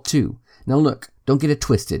fault too. Now look, don't get it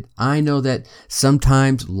twisted. I know that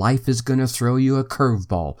sometimes life is going to throw you a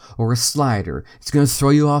curveball or a slider. It's going to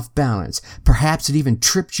throw you off balance. Perhaps it even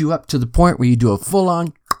trips you up to the point where you do a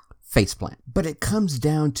full-on faceplant. But it comes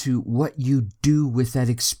down to what you do with that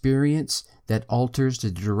experience that alters the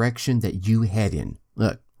direction that you head in.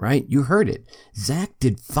 Look, right? You heard it. Zach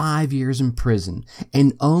did 5 years in prison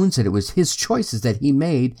and owns that it was his choices that he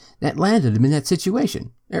made that landed him in that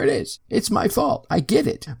situation. There it is. It's my fault. I get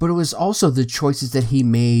it. But it was also the choices that he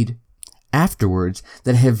made afterwards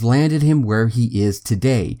that have landed him where he is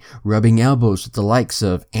today, rubbing elbows with the likes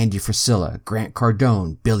of Andy Frisella, Grant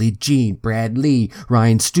Cardone, Billie Jean, Brad Lee,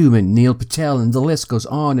 Ryan Stewman, Neil Patel, and the list goes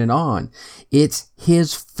on and on. It's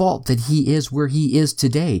his fault that he is where he is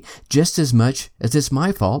today, just as much as it's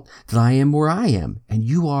my fault that I am where I am, and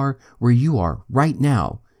you are where you are right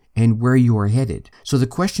now, and where you are headed. So the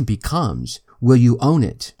question becomes, will you own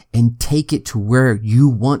it and take it to where you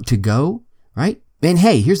want to go, right? And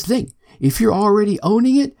hey, here's the thing. If you're already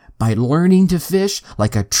owning it by learning to fish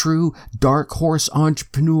like a true dark horse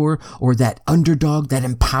entrepreneur or that underdog, that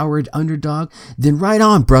empowered underdog, then right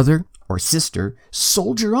on, brother or sister,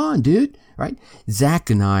 soldier on, dude, right?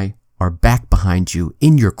 Zach and I are back behind you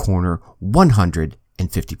in your corner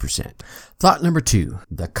 150%. Thought number 2,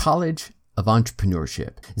 the college of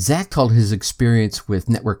entrepreneurship. Zach called his experience with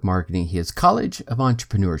network marketing his college of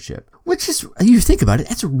entrepreneurship, which is, you think about it,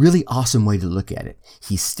 that's a really awesome way to look at it.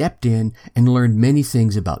 He stepped in and learned many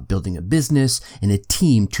things about building a business and a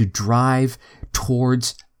team to drive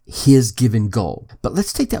towards his given goal. But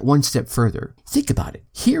let's take that one step further. Think about it.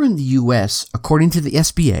 Here in the U.S., according to the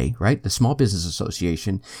SBA, right, the Small Business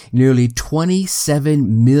Association, nearly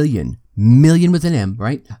 27 million with an M,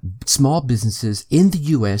 right? Small businesses in the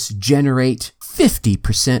U.S. generate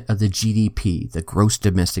 50% of the GDP, the gross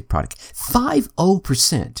domestic product.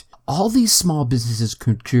 50%. All these small businesses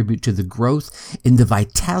contribute to the growth and the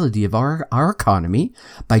vitality of our economy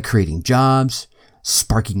by creating jobs,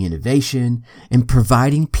 sparking innovation, and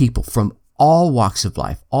providing people from all walks of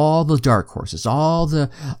life, all the dark horses, all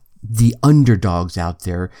the the underdogs out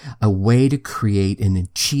there a way to create and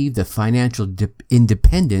achieve the financial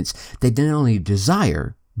independence they not only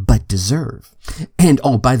desire, but deserve. And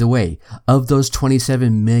oh, by the way, of those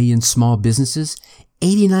 27 million small businesses,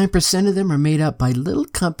 89% of them are made up by little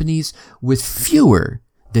companies with fewer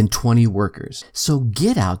than 20 workers. So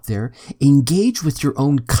get out there, engage with your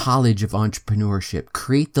own college of entrepreneurship,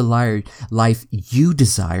 create the life you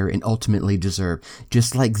desire and ultimately deserve.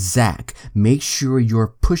 Just like Zach, make sure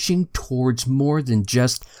you're pushing towards more than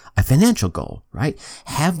just a financial goal, right?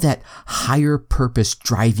 Have that higher purpose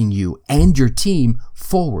driving you and your team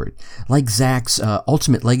forward. Like Zach's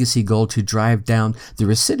ultimate legacy goal to drive down the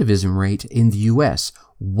recidivism rate in the U.S.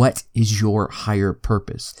 What is your higher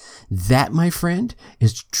purpose? That, my friend,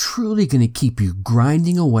 is truly going to keep you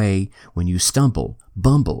grinding away when you stumble,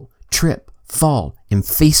 bumble, trip, fall, and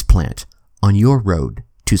faceplant on your road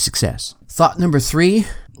to success. Thought number 3,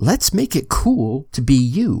 let's make it cool to be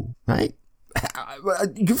you, right?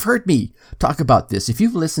 You've heard me talk about this. If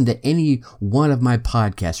you've listened to any one of my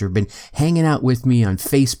podcasts or been hanging out with me on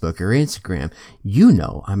Facebook or Instagram, you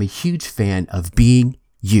know I'm a huge fan of being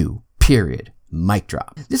you, period. Mic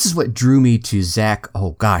drop. This is what drew me to Zach.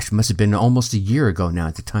 Oh gosh, must have been almost a year ago now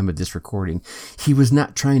at the time of this recording. He was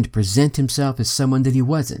not trying to present himself as someone that he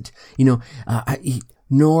wasn't.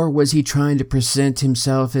 Nor was he trying to present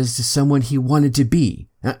himself as someone he wanted to be.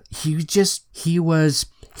 He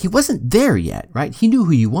wasn't there yet, right? He knew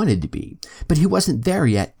who he wanted to be, but he wasn't there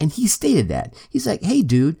yet. And he stated that. He's like, hey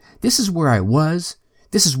dude, this is where I was.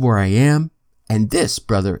 This is where I am. And this,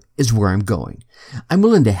 brother, is where I'm going. I'm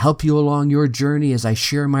willing to help you along your journey as I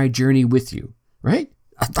share my journey with you, right?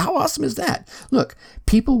 How awesome is that? Look,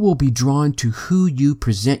 people will be drawn to who you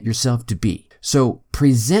present yourself to be. So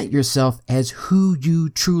present yourself as who you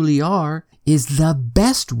truly are is the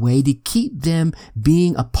best way to keep them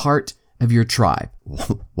being a part of your tribe.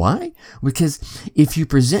 Why? Because if you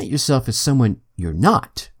present yourself as someone you're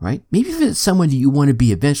not, right? Maybe if it's someone that you want to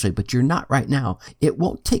be eventually, but you're not right now, it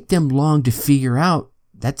won't take them long to figure out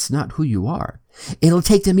that's not who you are. It'll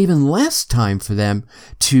take them even less time for them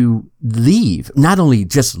to leave, not only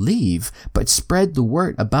just leave, but spread the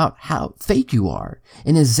word about how fake you are.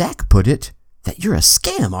 And as Zach put it, that you're a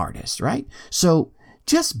scam artist, right? So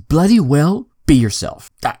just bloody well be yourself.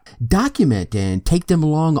 Document and take them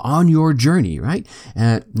along on your journey, right?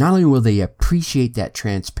 Not only will they appreciate that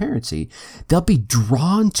transparency, they'll be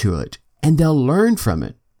drawn to it and they'll learn from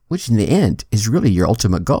it, which in the end is really your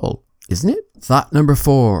ultimate goal, isn't it? Thought number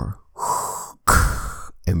 4.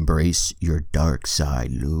 Embrace your dark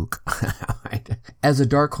side, Luke. As a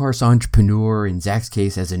dark horse entrepreneur, in Zach's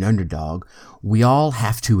case as an underdog, we all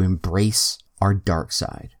have to embrace our dark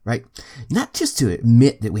side, right? Not just to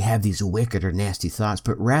admit that we have these wicked or nasty thoughts,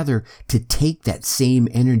 but rather to take that same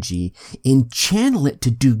energy and channel it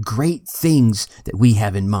to do great things that we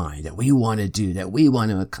have in mind, that we want to do, that we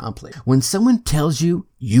want to accomplish. When someone tells you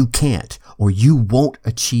you can't or you won't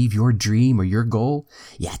achieve your dream or your goal,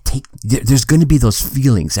 there's going to be those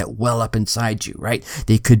feelings that well up inside you, right?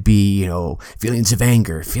 They could be, feelings of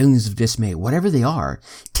anger, feelings of dismay, whatever they are.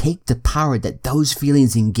 Take the power that those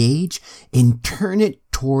feelings engage and turn it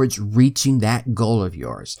towards reaching that goal of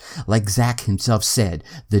yours. Like Zach himself said,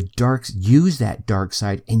 use that dark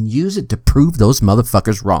side and use it to prove those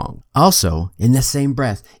motherfuckers wrong. Also, in the same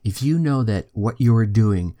breath, if you know that what you're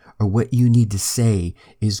doing or what you need to say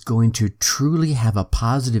is going to truly have a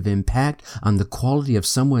positive impact on the quality of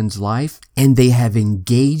someone's life and they have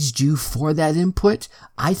engaged you for that input,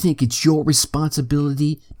 I think it's your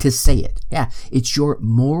responsibility to say it. Yeah, it's your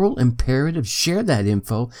moral imperative. Share that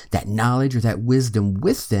info, that knowledge, or that wisdom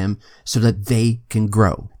with them so that they can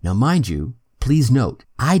grow. Now, mind you, please note,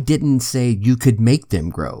 I didn't say you could make them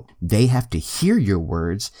grow. They have to hear your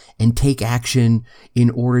words and take action in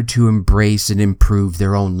order to embrace and improve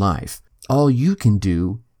their own life. All you can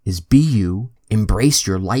do is be you, embrace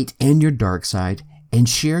your light and your dark side, and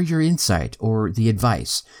share your insight or the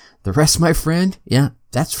advice. The rest, my friend,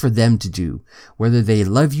 that's for them to do. Whether they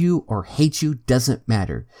love you or hate you doesn't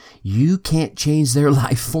matter. You can't change their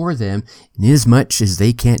life for them in as much as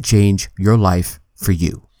they can't change your life for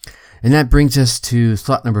you. And that brings us to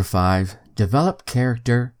thought number 5, develop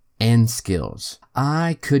character and skills.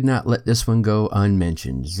 I could not let this one go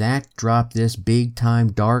unmentioned. Zach dropped this big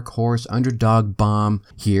time dark horse underdog bomb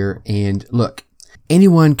here. And look,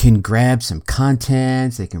 anyone can grab some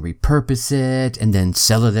content, they can repurpose it, and then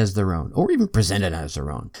sell it as their own, or even present it as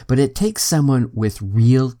their own. But it takes someone with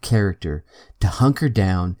real character to hunker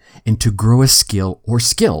down and to grow a skill or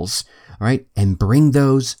skills, right? And bring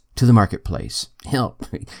those to the marketplace. Hell,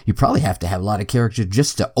 you probably have to have a lot of character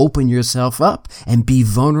just to open yourself up and be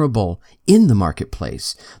vulnerable in the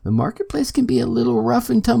marketplace. The marketplace can be a little rough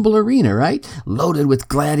and tumble arena, right? Loaded with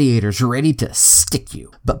gladiators ready to stick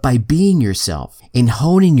you. But by being yourself and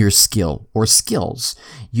honing your skill or skills,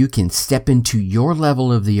 you can step into your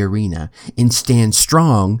level of the arena and stand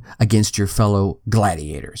strong against your fellow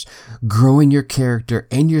gladiators, growing your character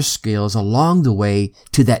and your skills along the way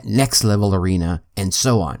to that next level arena, and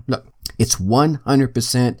so on. Look, it's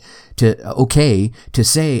 100% okay to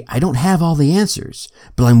say, I don't have all the answers,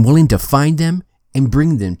 but I'm willing to find them and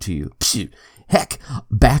bring them to you. Heck,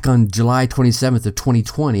 back on July 27th of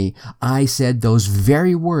 2020, I said those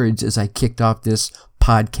very words as I kicked off this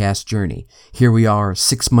podcast journey. Here we are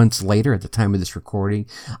 6 months later at the time of this recording.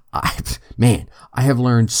 I have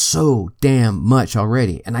learned so damn much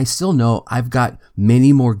already, and I still know I've got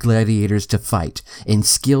many more gladiators to fight and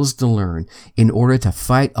skills to learn in order to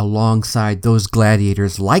fight alongside those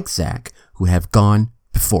gladiators like Zach who have gone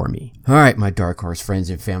before me. All right, my Dark Horse friends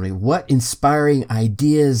and family, what inspiring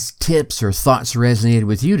ideas, tips, or thoughts resonated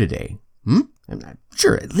with you today? I'm not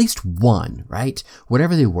sure, at least one, right?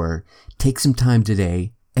 Whatever they were, take some time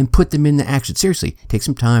today and put them into action. Seriously, take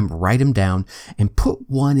some time, write them down, and put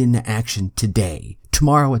one into action today,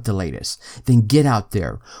 tomorrow at the latest. Then get out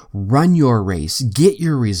there, run your race, get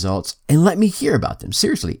your results, and let me hear about them.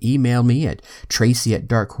 Seriously, email me at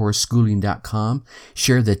tracy@darkhorseschooling.com.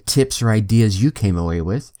 Share the tips or ideas you came away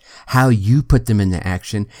with, how you put them into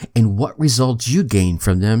action, and what results you gained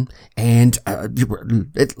from them. And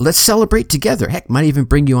let's celebrate together. Heck, might even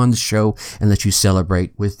bring you on the show and let you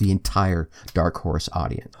celebrate with the entire Dark Horse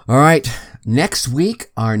audience. All right, next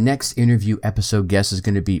week, our next interview episode guest is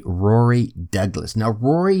going to be Rory Douglas. Now,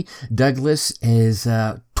 Rory Douglas is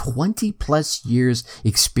 20 plus years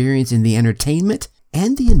experience in the entertainment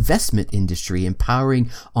and the investment industry, empowering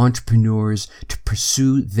entrepreneurs to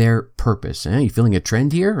pursue their purpose. You feeling a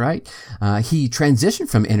trend here, right? He transitioned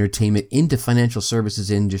from entertainment into financial services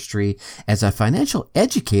industry as a financial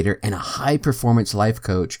educator and a high-performance life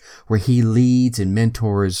coach, where he leads and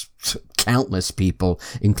mentors countless people,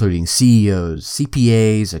 including CEOs,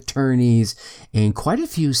 CPAs, attorneys, and quite a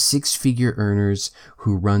few six-figure earners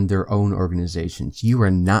who run their own organizations. You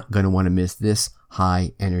are not going to want to miss this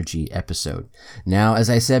high energy episode. Now,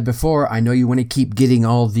 as I said before, I know you want to keep getting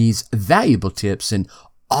all these valuable tips and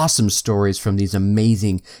awesome stories from these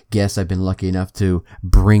amazing guests I've been lucky enough to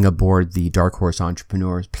bring aboard the Dark Horse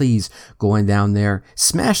Entrepreneurs. Please go on down there,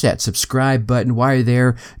 smash that subscribe button. While you're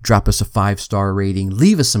there, drop us a 5-star rating.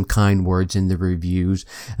 Leave us some kind words in the reviews.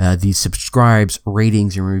 These subscribes,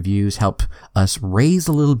 ratings, and reviews help us raise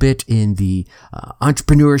a little bit in the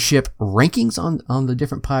entrepreneurship rankings on the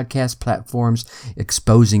different podcast platforms,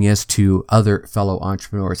 exposing us to other fellow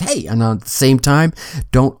entrepreneurs. Hey, and at the same time,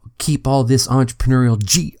 don't keep all this entrepreneurial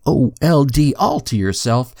GOLD all to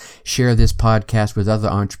yourself. Share this podcast with other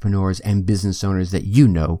entrepreneurs and business owners that you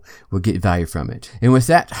know will get value from it. And with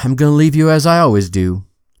that, I'm going to leave you as I always do.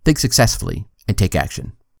 Think successfully and take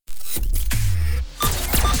action.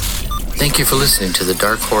 Thank you for listening to the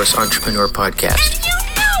Dark Horse Entrepreneur Podcast. And you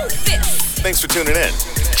know this! Thanks for tuning in.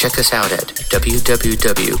 Check us out at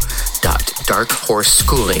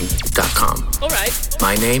www.darkhorseschooling.com. All right.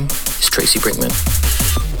 My name is Tracy Brinkman.